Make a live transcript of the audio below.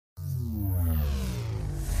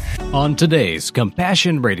On today's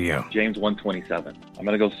Compassion Radio. James 1:27. I'm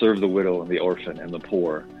going to go serve the widow and the orphan and the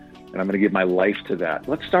poor, and I'm going to give my life to that.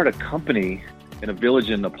 Let's start a company in a village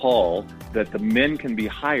in Nepal that the men can be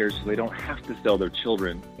hired so they don't have to sell their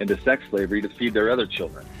children into sex slavery to feed their other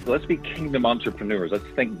children. So let's be kingdom entrepreneurs. Let's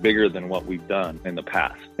think bigger than what we've done in the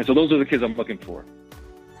past. And so those are the kids I'm looking for.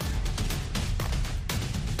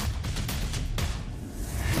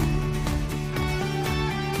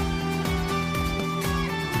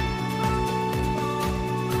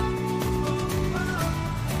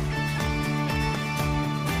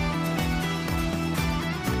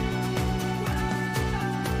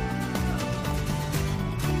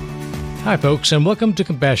 Hi, folks, and welcome to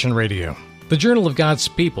Compassion Radio, the journal of God's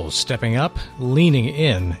people stepping up, leaning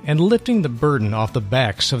in, and lifting the burden off the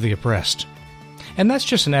backs of the oppressed. And that's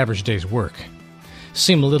just an average day's work.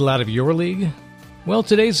 Seem a little out of your league? Well,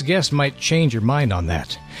 today's guest might change your mind on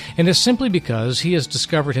that, and it's simply because he has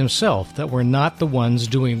discovered himself that we're not the ones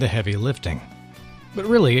doing the heavy lifting. But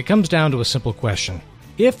really, it comes down to a simple question.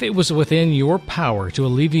 If it was within your power to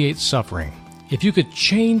alleviate suffering, if you could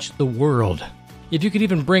change the world, if you could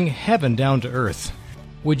even bring heaven down to earth,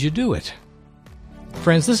 would you do it?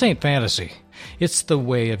 Friends, this ain't fantasy. It's the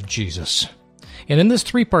way of Jesus. And in this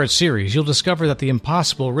three-part series, you'll discover that the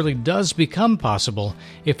impossible really does become possible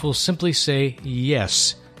if we'll simply say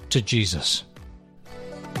yes to Jesus.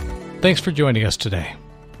 Thanks for joining us today.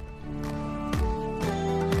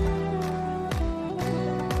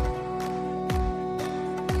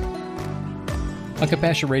 On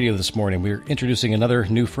Compassion Radio this morning, we're introducing another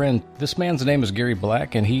new friend. This man's name is Gary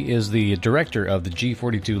Black, and he is the director of the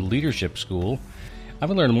G42 Leadership School. I'm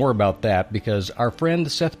going to learn more about that because our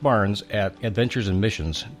friend Seth Barnes at Adventures in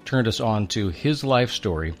Missions turned us on to his life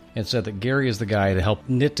story and said that Gary is the guy to help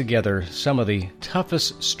knit together some of the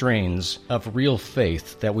toughest strains of real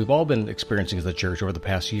faith that we've all been experiencing as the church over the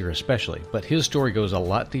past year especially. But his story goes a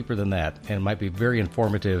lot deeper than that and might be very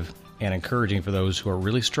informative and encouraging for those who are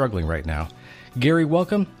really struggling right now. Gary,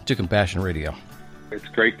 welcome to Compassion Radio. It's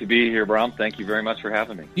great to be here, Bram. Thank you very much for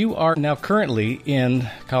having me. You are now currently in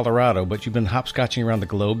Colorado, but you've been hopscotching around the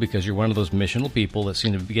globe because you're one of those missional people that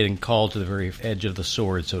seem to be getting called to the very edge of the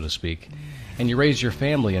sword, so to speak. And you raise your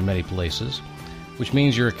family in many places, which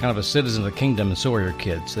means you're kind of a citizen of the kingdom, and so are your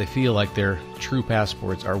kids. They feel like their true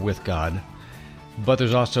passports are with God. But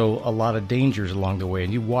there's also a lot of dangers along the way,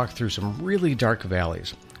 and you walk through some really dark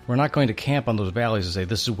valleys. We're not going to camp on those valleys and say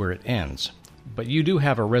this is where it ends. But you do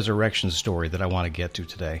have a resurrection story that I want to get to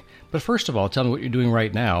today. But first of all, tell me what you're doing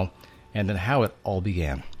right now and then how it all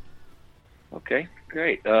began. Okay,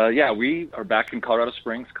 great. We are back in Colorado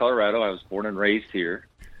Springs, Colorado. I was born and raised here.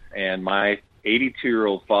 And my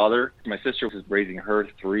 82-year-old father, my sister was raising her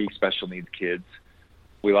 3 special needs kids.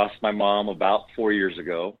 We lost my mom about 4 years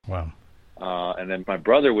ago. Wow. And then my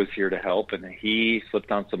brother was here to help, and he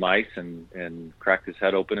slipped on some ice and cracked his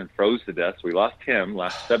head open and froze to death. So we lost him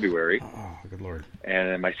last February. Oh, good Lord. And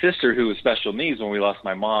then my sister, who was special needs when we lost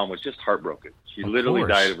my mom, was just heartbroken. She literally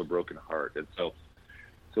died of a broken heart. And so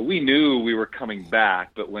we knew we were coming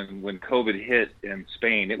back, but when COVID hit in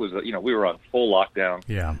Spain, it was, we were on full lockdown.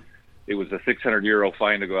 Yeah. It was a 600 euro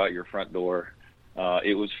fine to go out your front door.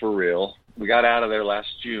 It was for real. We got out of there last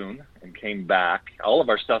June and came back. All of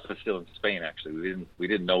our stuff is still in Spain, actually. We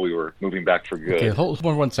didn't know we were moving back for good. Okay, hold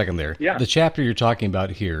on 1 second there. Yeah. The chapter you're talking about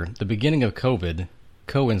here, the beginning of COVID,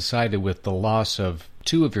 coincided with the loss of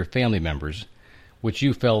 2 of your family members, which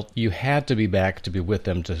you felt you had to be back to be with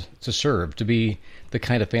them to serve, to be the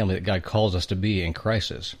kind of family that God calls us to be in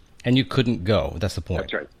crisis. And you couldn't go. That's the point.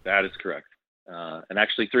 That's right. That is correct. And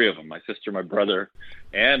actually 3 of them, my sister, my brother,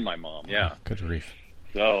 and my mom. Yeah. Good grief.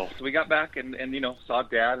 So we got back and saw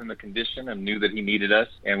Dad in the condition and knew that he needed us.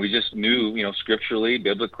 And we just knew, scripturally,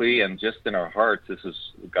 biblically, and just in our hearts, this is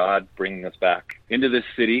God bringing us back into this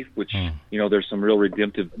city, which, there's some real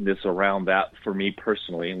redemptiveness around that for me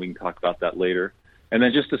personally. And we can talk about that later. And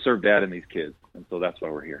then just to serve Dad and these kids. And so that's why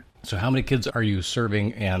we're here. So how many kids are you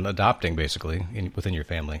serving and adopting, basically, within your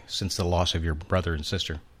family since the loss of your brother and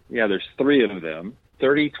sister? Yeah, there's 3 of them,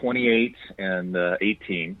 30, 28, and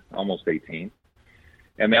 18, almost 18.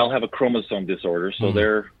 And they all have a chromosome disorder, so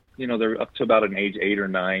they're up to about an age 8 or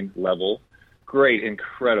 9 level. Great,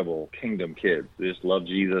 incredible kingdom kids. They just love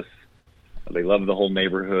Jesus. They love the whole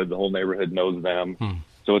neighborhood. The whole neighborhood knows them.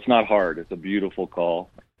 So it's not hard. It's a beautiful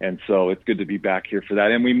call. And so it's good to be back here for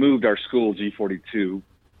that. And we moved our school, G42,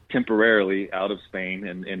 temporarily out of Spain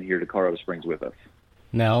and here to Colorado Springs with us.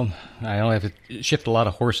 Now, I only have to shift a lot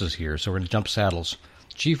of horses here, so we're going to jump saddles.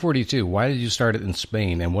 G42, why did you start it in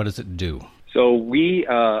Spain, and what does it do? So we,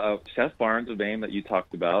 Seth Barnes, a name that you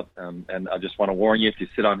talked about, and I just want to warn you, if you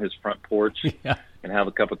sit on his front porch, and have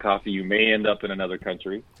a cup of coffee, you may end up in another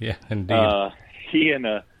country. Yeah, indeed. He and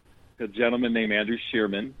a gentleman named Andrew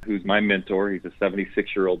Shearman, who's my mentor. He's a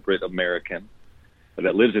 76-year-old Brit-American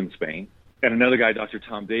that lives in Spain. And another guy, Dr.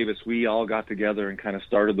 Tom Davis, we all got together and kind of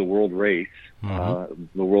started the World Race. The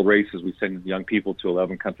World Race is we send young people to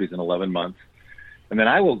 11 countries in 11 months. And then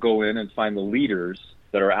I will go in and find the leaders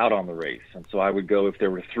that are out on the race. And so I would go, if there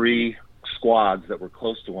were 3 squads that were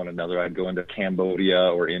close to one another, I'd go into Cambodia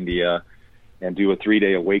or India and do a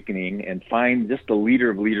 3-day awakening and find just the leader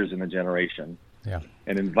of leaders in the generation. Yeah.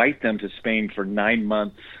 And invite them to Spain for 9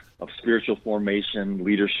 months of spiritual formation,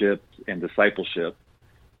 leadership, and discipleship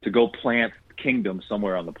to go plant kingdom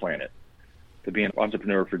somewhere on the planet, to be an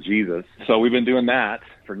entrepreneur for Jesus. So we've been doing that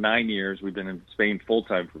for 9 years. We've been in Spain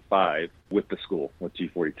full-time for 5 with the school, with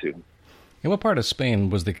G42. And what part of Spain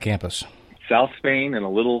was the campus? South Spain, in a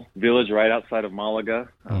little village right outside of Malaga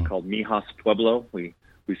called Mijas Pueblo. We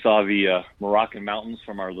saw the Moroccan mountains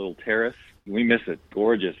from our little terrace. We miss it.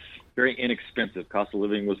 Gorgeous. Very inexpensive. Cost of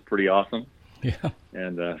living was pretty awesome. Yeah.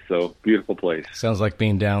 And so, beautiful place. Sounds like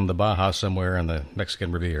being down the Baja somewhere in the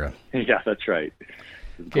Mexican Riviera. Yeah, that's right.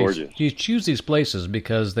 It's gorgeous. Okay, you choose these places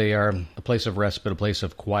because they are a place of respite, a place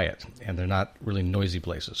of quiet, and they're not really noisy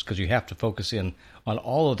places, because you have to focus in on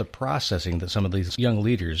all of the processing that some of these young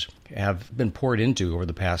leaders have been poured into over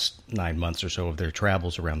the past 9 months or so of their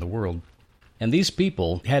travels around the world. And these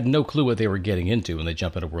people had no clue what they were getting into when they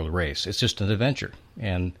jump in a world race. It's just an adventure.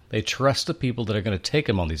 And they trust the people that are going to take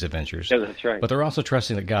them on these adventures. Yeah, that's right. But they're also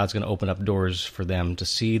trusting that God's going to open up doors for them to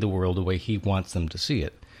see the world the way He wants them to see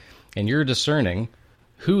it. And you're discerning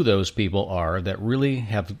who those people are that really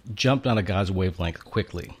have jumped on a God's wavelength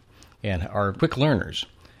quickly and are quick learners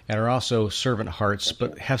and are also servant hearts,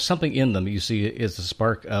 but have something in them that you see is the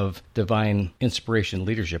spark of divine inspiration and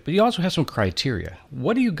leadership. But you also have some criteria.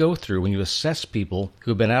 What do you go through when you assess people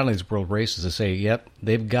who have been out on these world races to say, yep,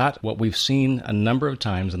 they've got what we've seen a number of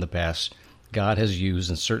times in the past God has used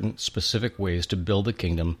in certain specific ways to build the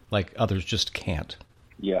kingdom like others just can't?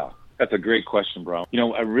 Yeah. That's a great question, Brian.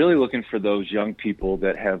 I'm really looking for those young people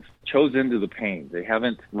that have chosen to the pain. They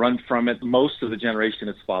haven't run from it. Most of the generation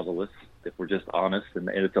is fatherless, if we're just honest, and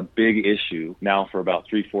it's a big issue now for about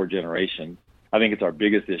 3-4 generations. I think it's our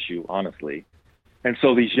biggest issue, honestly. And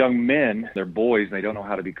so these young men, they're boys, and they don't know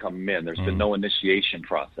how to become men. There's been no initiation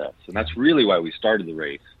process, and that's really why we started the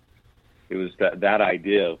race. It was that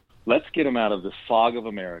idea of, let's get them out of the fog of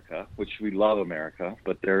America, which we love America,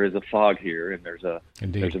 but there is a fog here, and there's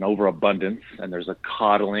an overabundance, and there's a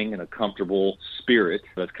coddling and a comfortable spirit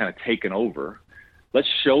that's kind of taken over. Let's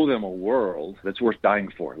show them a world that's worth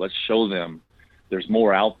dying for. Let's show them there's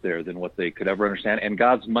more out there than what they could ever understand, and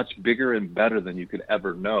God's much bigger and better than you could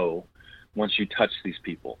ever know once you touch these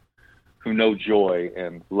people who know joy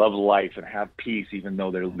and love life and have peace, even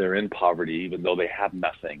though they're in poverty, even though they have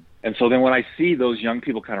nothing. And so then when I see those young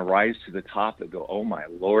people kind of rise to the top that go, oh my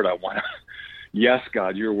Lord, I want to, yes,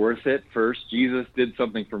 God, you're worth it. First, Jesus did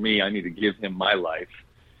something for me. I need to give him my life.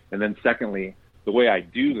 And then secondly, the way I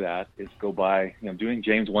do that is go by, doing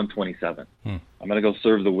James 1:27. I'm going to go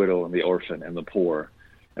serve the widow and the orphan and the poor,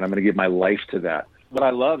 and I'm going to give my life to that. What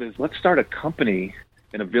I love is, let's start a company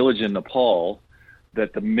in a village in Nepal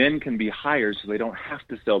that the men can be hired so they don't have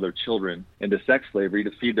to sell their children into sex slavery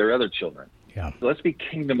to feed their other children. Yeah. So let's be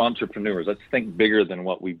kingdom entrepreneurs. Let's think bigger than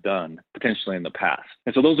what we've done potentially in the past.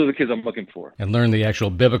 And so those are the kids I'm looking for. And learn the actual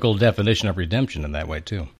biblical definition of redemption in that way,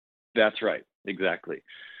 too. That's right. Exactly.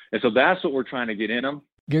 And so that's what we're trying to get in them.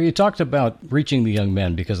 Gary, you talked about reaching the young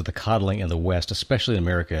men because of the coddling in the West, especially in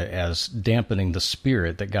America, as dampening the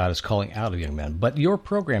spirit that God is calling out of young men. But your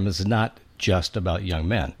program is not just about young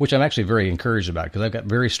men, which I'm actually very encouraged about, because I've got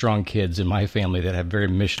very strong kids in my family that have very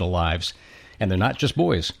missional lives, and they're not just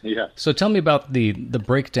boys. Yeah. So tell me about the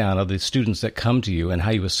breakdown of the students that come to you and how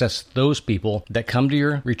you assess those people that come to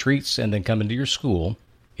your retreats and then come into your school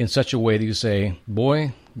in such a way that you say,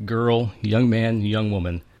 boy, girl, young man, young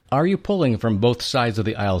woman, are you pulling from both sides of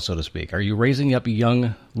the aisle, so to speak? Are you raising up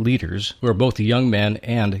young leaders who are both young men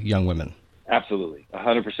and young women? Absolutely,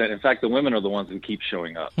 100%. In fact, the women are the ones who keep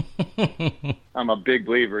showing up. I'm a big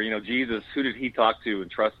believer. Jesus, who did he talk to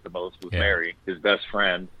and trust the most was Mary, his best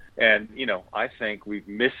friend. And, I think we've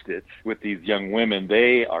missed it with these young women.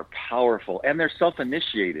 They are powerful, and they're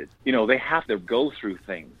self-initiated. They have to go through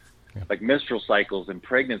things like menstrual cycles and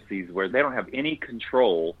pregnancies where they don't have any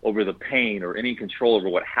control over the pain or any control over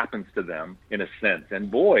what happens to them, in a sense. And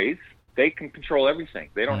boys, they can control everything.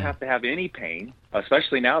 They don't have to have any pain,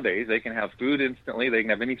 especially nowadays. They can have food instantly. They can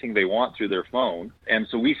have anything they want through their phone. And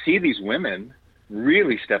so we see these women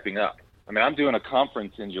really stepping up. I'm doing a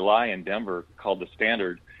conference in July in Denver called The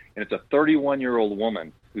Standard, And it's a 31-year-old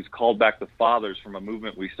woman who's called back the fathers from a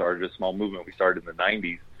movement we started, a small movement we started in the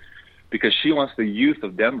 90s, because she wants the youth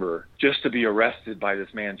of Denver just to be arrested by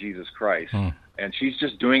this man, Jesus Christ. And she's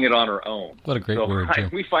just doing it on her own. What a great word, too.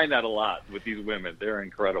 We find that a lot with these women. They're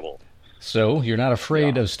incredible. So you're not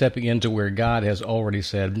afraid of stepping into where God has already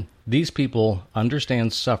said, these people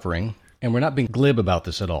understand suffering, and we're not being glib about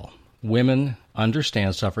this at all. Women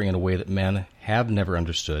understand suffering in a way that men have never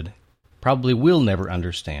understood, probably will never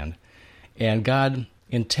understand, and God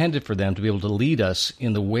intended for them to be able to lead us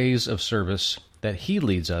in the ways of service that He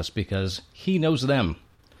leads us because He knows them,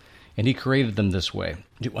 and He created them this way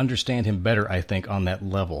to understand Him better, I think, on that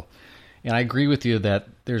level. And I agree with you that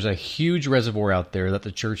there's a huge reservoir out there that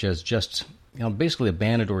the church has just basically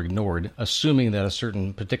abandoned or ignored, assuming that a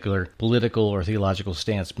certain particular political or theological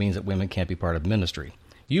stance means that women can't be part of ministry.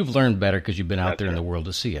 You've learned better because you've been out there in the world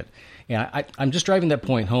to see it. And I'm just driving that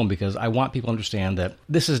point home because I want people to understand that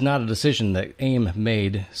this is not a decision that AIM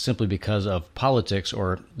made simply because of politics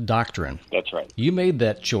or doctrine. That's right. You made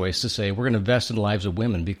that choice to say, we're going to invest in the lives of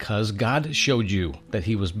women because God showed you that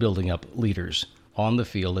He was building up leaders on the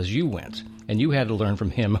field as you went. And you had to learn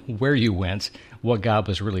from Him where you went, what God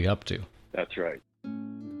was really up to. That's right.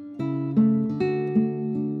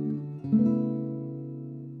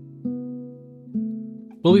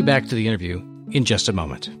 We'll be back to the interview in just a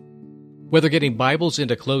moment. Whether getting Bibles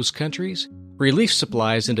into closed countries, relief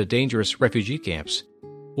supplies into dangerous refugee camps,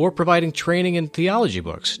 or providing training in theology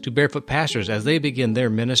books to barefoot pastors as they begin their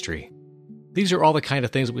ministry, these are all the kind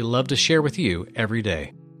of things that we love to share with you every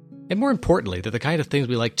day. And more importantly, they're the kind of things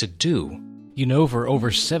we like to do. You know, for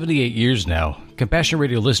over 78 years now, Compassion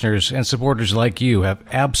Radio listeners and supporters like you have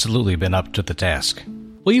absolutely been up to the task.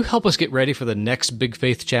 Will you help us get ready for the next big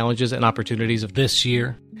faith challenges and opportunities of this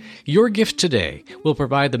year? Your gift today will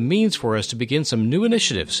provide the means for us to begin some new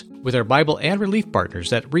initiatives with our Bible and relief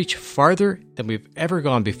partners that reach farther than we've ever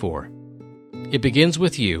gone before. It begins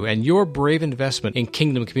with you and your brave investment in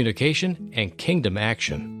kingdom communication and kingdom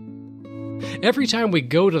action. Every time we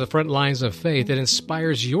go to the front lines of faith, it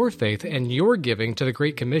inspires your faith and your giving to the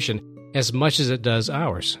Great Commission as much as it does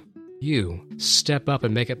ours. You step up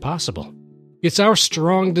and make it possible. It's our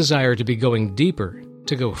strong desire to be going deeper,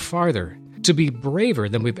 to go farther, to be braver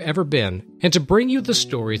than we've ever been, and to bring you the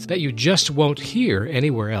stories that you just won't hear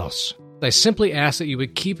anywhere else. I simply ask that you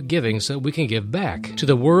would keep giving so that we can give back to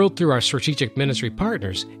the world through our strategic ministry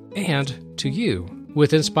partners and to you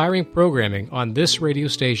with inspiring programming on this radio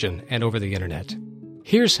station and over the internet.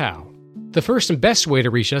 Here's how. The first and best way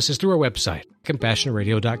to reach us is through our website,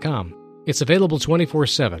 CompassionRadio.com. It's available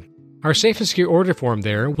 24/7. Our safe and secure order form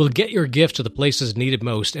there will get your gift to the places needed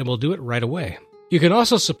most, and we'll do it right away. You can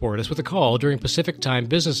also support us with a call during Pacific Time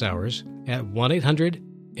business hours at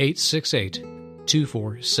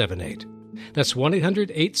 1-800-868-2478. That's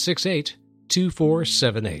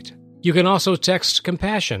 1-800-868-2478. You can also text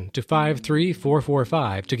Compassion to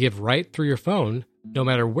 53445 to give right through your phone, no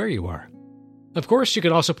matter where you are. Of course, you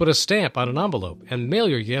can also put a stamp on an envelope and mail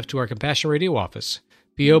your gift to our Compassion Radio office,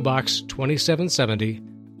 P.O. Box 2770,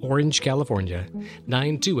 Orange, California,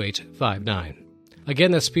 92859.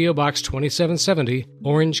 Again, that's P.O. Box 2770,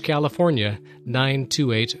 Orange, California,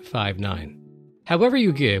 92859. However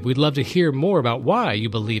you give, we'd love to hear more about why you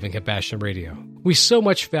believe in Compassion Radio. We so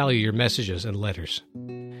much value your messages and letters.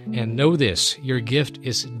 And know this, your gift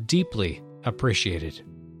is deeply appreciated.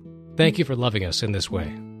 Thank you for loving us in this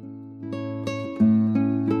way.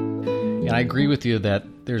 And I agree with you that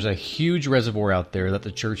there's a huge reservoir out there that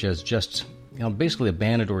the church has just basically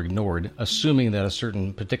abandoned or ignored, assuming that a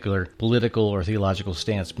certain particular political or theological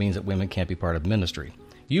stance means that women can't be part of ministry.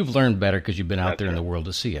 You've learned better because you've been out there in the world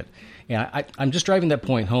to see it. And I'm just driving that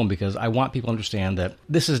point home because I want people to understand that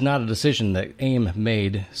this is not a decision that AIM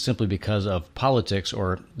made simply because of politics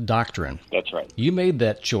or doctrine. That's right. You made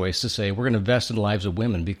that choice to say, we're going to invest in the lives of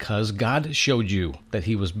women because God showed you that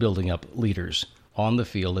He was building up leaders on the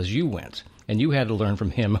field as you went. And you had to learn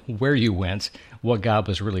from Him where you went, what God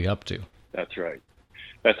was really up to. That's right.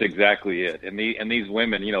 That's exactly it. And these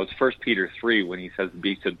women, it's 1 Peter 3 when he says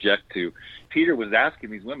be subject to. Peter was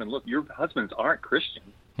asking these women, look, your husbands aren't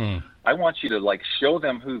Christians. I want you to show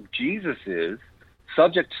them who Jesus is,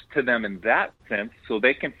 subject to them in that sense so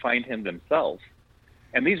they can find Him themselves.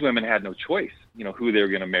 And these women had no choice, who they were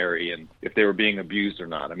going to marry and if they were being abused or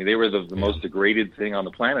not. I mean, they were the most degraded thing on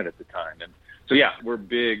the planet at the time. And so, we're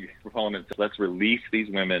big proponents. Let's release these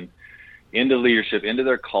women into leadership, into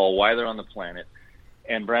their call, while they're on the planet.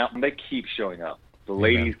 And Brown, they keep showing up. The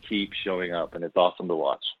ladies keep showing up, and it's awesome to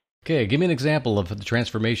watch. Okay, give me an example of the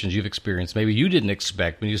transformations you've experienced. Maybe you didn't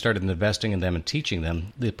expect when you started investing in them and teaching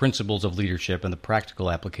them the principles of leadership and the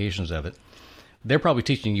practical applications of it. they're probably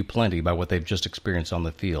teaching you plenty by what they've just experienced on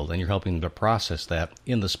the field, and you're helping them to process that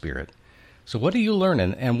in the Spirit. So what are you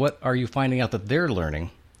learning, and what are you finding out that they're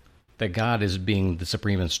learning that God is being the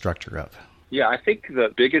supreme instructor of? Yeah, I think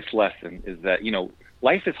the biggest lesson is that,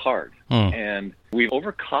 life is hard, and we've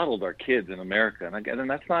over-coddled our kids in America, and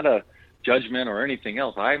that's not a judgment or anything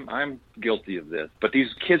else. I'm guilty of this. But these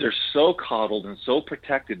kids are so coddled and so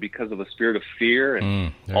protected because of a spirit of fear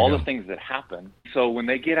and all the things that happen. So when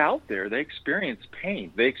they get out there, they experience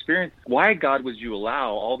pain. They experience, why, God, would you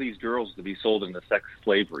allow all these girls to be sold into sex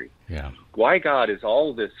slavery? Yeah. Why, God, is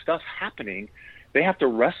all this stuff happening? They have to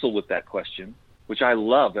wrestle with that question, which I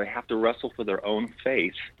love. They have to wrestle for their own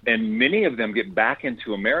faith. And many of them get back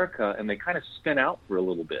into America, and they kind of spin out for a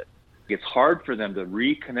little bit. It's hard for them to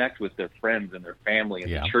reconnect with their friends and their family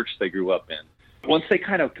and the church they grew up in. Once they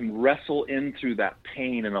kind of can wrestle in through that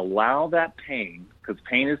pain and allow that pain, because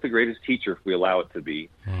pain is the greatest teacher if we allow it to be,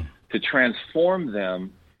 to transform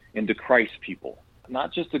them into Christ people.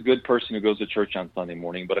 Not just a good person who goes to church on Sunday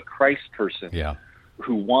morning, but a Christ person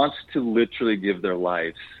who wants to literally give their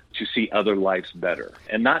lives to see other lives better.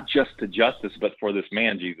 And not just to justice, but for this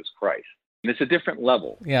man, Jesus Christ. And it's a different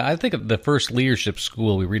level. Yeah, I think of the first leadership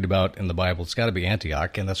school we read about in the Bible, it's got to be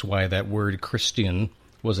Antioch, and that's why that word Christian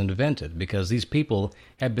was invented, because these people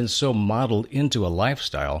have been so modeled into a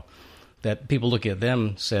lifestyle that people look at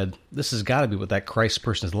them said, this has got to be what that Christ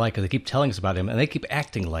person is like, because they keep telling us about him, and they keep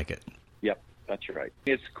acting like it. Yep, that's right.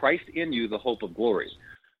 It's Christ in you, the hope of glory.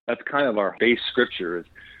 That's kind of our base scripture, is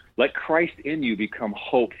let Christ in you become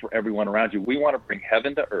hope for everyone around you. We want to bring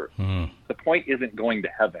heaven to earth. The point isn't going to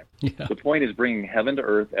heaven. The point is bringing heaven to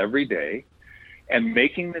earth every day and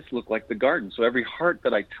making this look like the garden. So every heart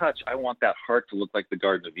that I touch, I want that heart to look like the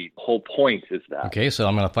Garden of Eden. The whole point is that. Okay, so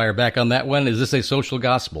I'm going to fire back on that one. Is this a social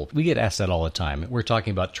gospel? We get asked that all the time. We're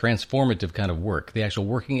talking about transformative kind of work, the actual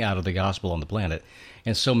working out of the gospel on the planet.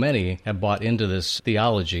 And so many have bought into this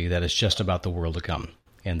theology that it's just about the world to come,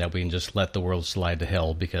 and that we can just let the world slide to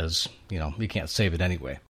hell because, we can't save it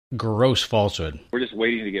anyway. Gross falsehood. We're just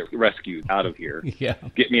waiting to get rescued out of here. Yeah.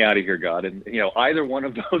 Get me out of here, God. And, either one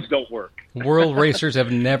of those don't work. World racers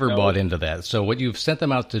have never bought into that. So what you've sent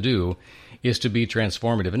them out to do is to be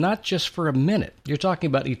transformative, and not just for a minute. You're talking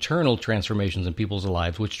about eternal transformations in people's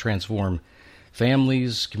lives, which transform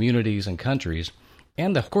families, communities, and countries,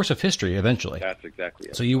 and the course of history eventually. That's exactly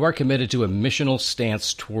it. So you are committed to a missional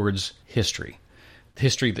stance towards history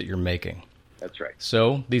that you're making. That's right.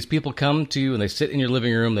 So these people come to you and they sit in your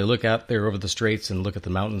living room. They look out there over the straits and look at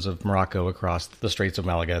the mountains of Morocco across the Straits of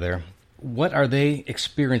Malaga there. What are they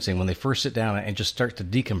experiencing when they first sit down and just start to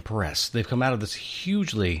decompress? They've come out of this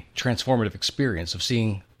hugely transformative experience of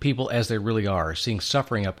seeing people as they really are, seeing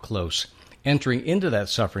suffering up close, entering into that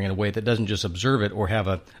suffering in a way that doesn't just observe it or have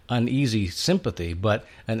an uneasy sympathy, but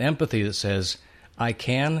an empathy that says, I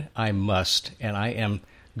can, I must, and I am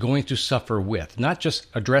going to suffer with, not just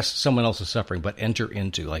address someone else's suffering, but enter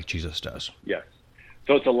into, like Jesus does. Yes.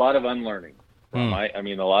 So it's a lot of unlearning. I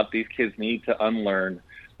mean, a lot of these kids need to unlearn.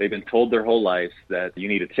 They've been told their whole lives that you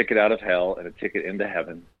need a ticket out of hell and a ticket into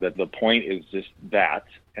heaven, that the point is just that.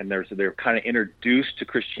 And they're kind of introduced to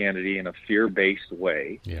Christianity in a fear-based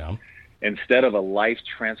way instead of a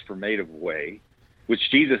life-transformative way, which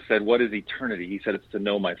Jesus said, what is eternity? He said, it's to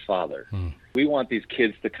know my Father. We want these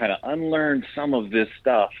kids to kind of unlearn some of this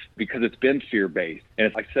stuff because it's been fear-based. And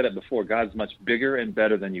as I said it before, God's much bigger and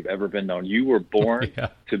better than you've ever been known. You were born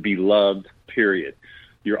to be loved, period.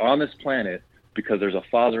 You're on this planet because there's a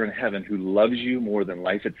Father in heaven who loves you more than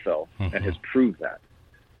life itself and has proved that.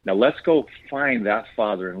 Now let's go find that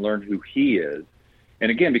Father and learn who he is.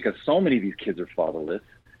 And again, because so many of these kids are fatherless,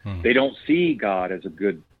 they don't see God as a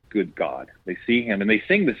good God. They see him and they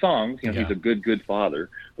sing the songs, he's a good father,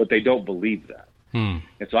 but they don't believe that. And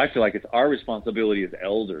so I feel like it's our responsibility as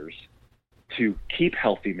elders to keep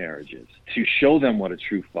healthy marriages, to show them what a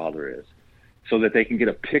true father is, so that they can get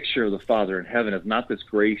a picture of the Father in heaven as not this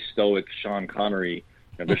gray, stoic Sean Connery,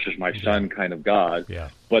 this is my son kind of God,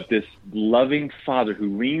 but this loving Father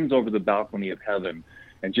who leans over the balcony of heaven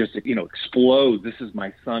and just, explodes, this is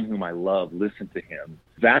my son whom I love, listen to him.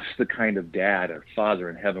 That's the kind of dad or father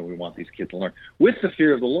in heaven we want these kids to learn, with the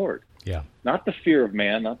fear of the Lord. Not the fear of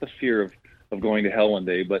man, not the fear of going to hell one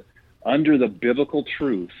day, but under the biblical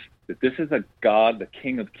truth that this is a God, the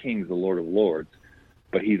King of Kings, the Lord of Lords,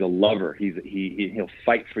 but he's a lover. He'll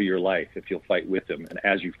fight for your life if you'll fight with him and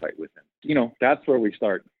as you fight with him. That's where we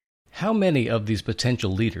start. How many of these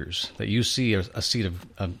potential leaders that you see as a seed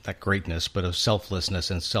of that greatness, but of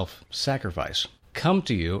selflessness and self-sacrifice, come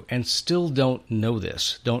to you and still don't know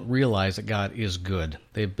this, don't realize that God is good?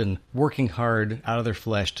 They've been working hard out of their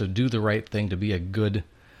flesh to do the right thing, to be a good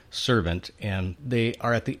servant, and they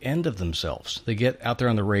are at the end of themselves. They get out there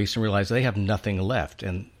on the race and realize they have nothing left,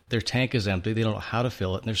 and their tank is empty. They don't know how to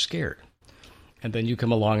fill it, and they're scared. And then you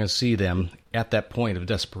come along and see them at that point of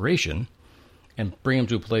desperation and bring them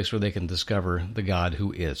to a place where they can discover the God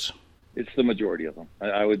who is. It's the majority of them.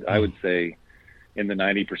 I would say in the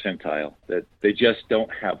 90 percentile that they just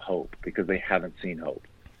don't have hope because they haven't seen hope.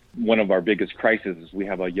 One of our biggest crises is we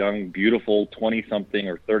have a young, beautiful 20-something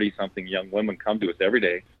or 30-something young women come to us every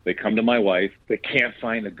day. They come to my wife. They can't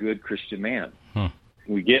find a good Christian man.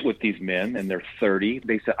 We get with these men, and they're 30.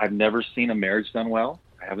 They say, I've never seen a marriage done well.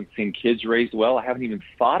 I haven't seen kids raised well. I haven't even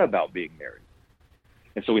thought about being married.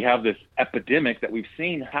 And so we have this epidemic that we've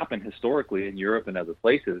seen happen historically in Europe and other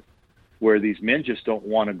places where these men just don't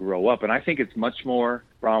want to grow up. And I think it's much more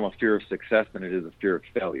from a fear of success than it is a fear of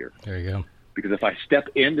failure. There you go. Because if I step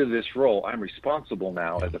into this role, I'm responsible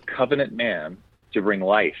now as a covenant man to bring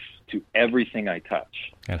life to everything I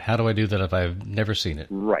touch. And how do I do that if I've never seen it?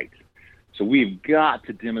 Right. So we've got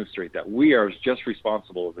to demonstrate that. We are just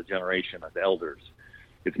responsible as a generation, as elders.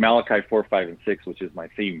 It's Malachi 4, 5, and 6, which is my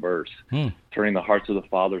theme verse, turning the hearts of the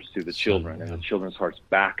fathers to the children and the children's hearts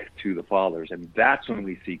back to the fathers. And that's when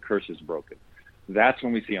we see curses broken. That's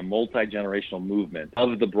when we see a multi-generational movement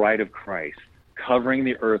of the bride of Christ covering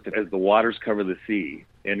the earth as the waters cover the sea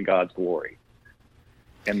in God's glory.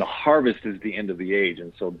 And the harvest is the end of the age.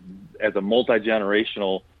 And so as a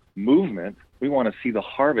multi-generational movement, we want to see the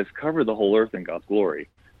harvest cover the whole earth in God's glory.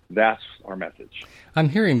 That's our message. I'm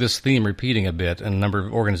hearing this theme repeating a bit in a number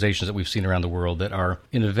of organizations that we've seen around the world that are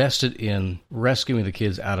invested in rescuing the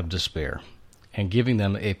kids out of despair and giving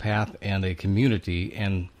them a path and a community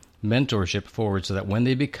and mentorship forward so that when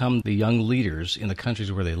they become the young leaders in the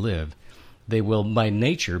countries where they live, they will by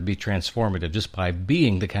nature be transformative just by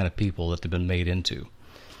being the kind of people that they've been made into.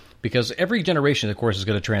 Because every generation, of course, is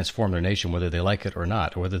going to transform their nation, whether they like it or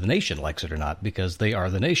not, or whether the nation likes it or not, because they are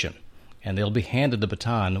the nation. And they'll be handed the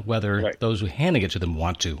baton whether those who handing it to them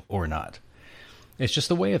want to or not. It's just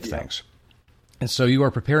the way of things. And so you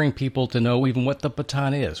are preparing people to know even what the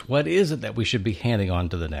baton is. What is it that we should be handing on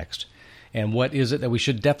to the next? And what is it that we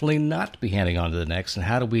should definitely not be handing on to the next? And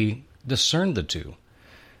how do we discern the two?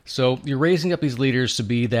 So you're raising up these leaders to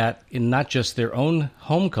be that in not just their own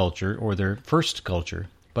home culture or their first culture,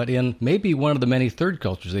 but in maybe one of the many third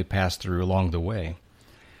cultures they pass through along the way.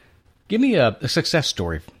 Give me a success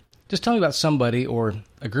story. Just tell me about somebody or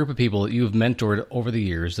a group of people that you've mentored over the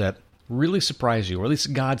years that really surprised you, or at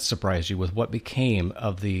least God surprised you with what became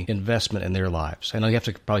of the investment in their lives. I know you have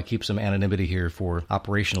to probably keep some anonymity here for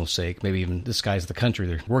operational sake, maybe even disguise the country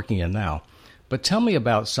they're working in now. But tell me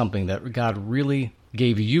about something that God really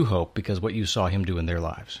gave you hope because of what you saw him do in their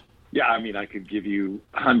lives. Yeah, I mean, I could give you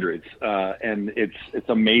hundreds, and it's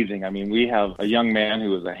amazing. I mean, we have a young man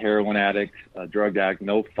who was a heroin addict, a drug addict,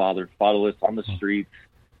 no father, fatherless on the streets,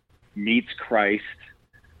 meets Christ,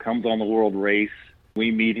 comes on the world race. We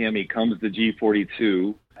meet him. He comes to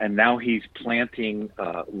G42, and now he's planting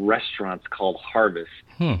restaurants called Harvest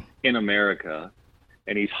in America,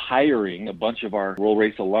 and he's hiring a bunch of our World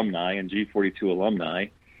Race alumni and G42 alumni,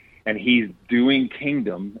 and he's doing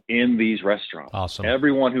kingdom in these restaurants. Awesome.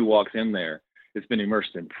 Everyone who walks in there has been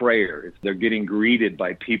immersed in prayer. They're getting greeted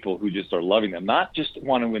by people who just are loving them, not just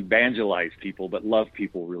want to evangelize people, but love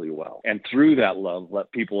people really well. And through that love,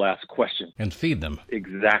 let people ask questions. And feed them.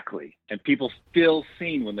 Exactly. And people feel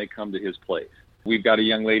seen when they come to his place. We've got a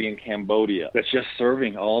young lady in Cambodia that's just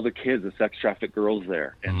serving all the kids, the sex trafficked girls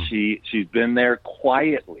there. And she's been there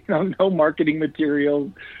quietly. No marketing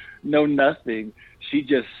materials, no nothing. She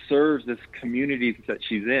just serves this community that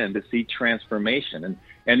she's in to see transformation.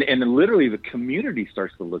 And literally the community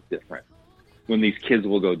starts to look different when these kids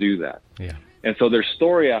will go do that. Yeah. And so there's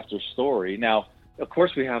story after story. Now, of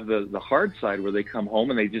course, we have the hard side where they come home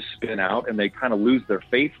and they just spin out and they kind of lose their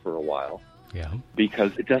faith for a while. Yeah.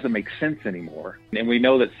 Because it doesn't make sense anymore. And we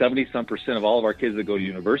know that 70-some% of all of our kids that go to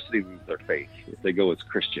university lose their faith if they go as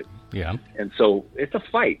Christians. Yeah. And so it's a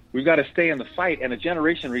fight. We've got to stay in the fight, and a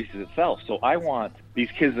generation reaches itself. So I want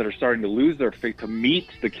these kids that are starting to lose their faith to meet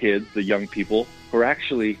the kids, the young people, who are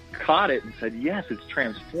actually caught it and said, yes, it's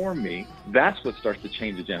transformed me. That's what starts to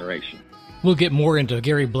change a generation. We'll get more into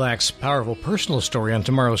Gary Black's powerful personal story on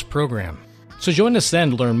tomorrow's program. So join us then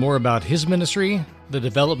to learn more about his ministry, the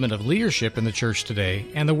development of leadership in the church today,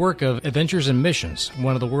 and the work of Adventures in Missions,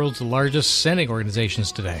 one of the world's largest sending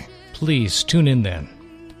organizations today. Please tune in then.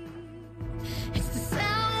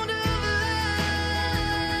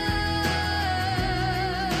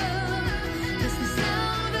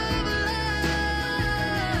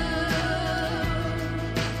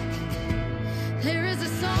 There is a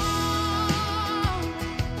song,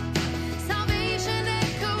 salvation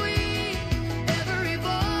echoing.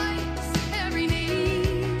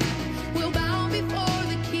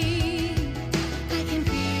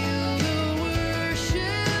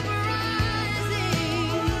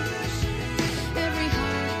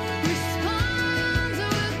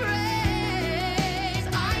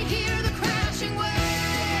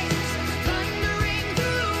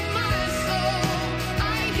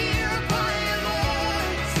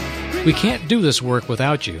 We can't do this work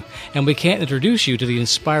without you, and we can't introduce you to the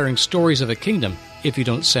inspiring stories of the kingdom if you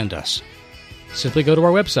don't send us. Simply go to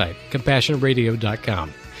our website,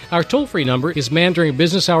 CompassionRadio.com. Our toll-free number is manned during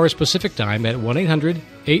business hours Pacific Time at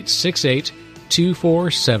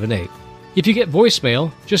 1-800-868-2478. If you get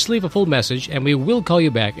voicemail, just leave a full message and we will call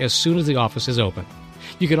you back as soon as the office is open.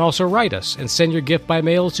 You can also write us and send your gift by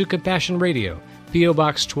mail to Compassion Radio, P.O.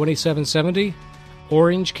 Box 2770,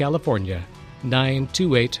 Orange, California,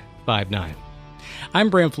 92859. I'm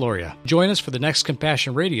Bram Floria. Join us for the next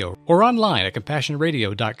Compassion Radio or online at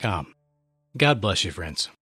CompassionRadio.com. God bless you, friends.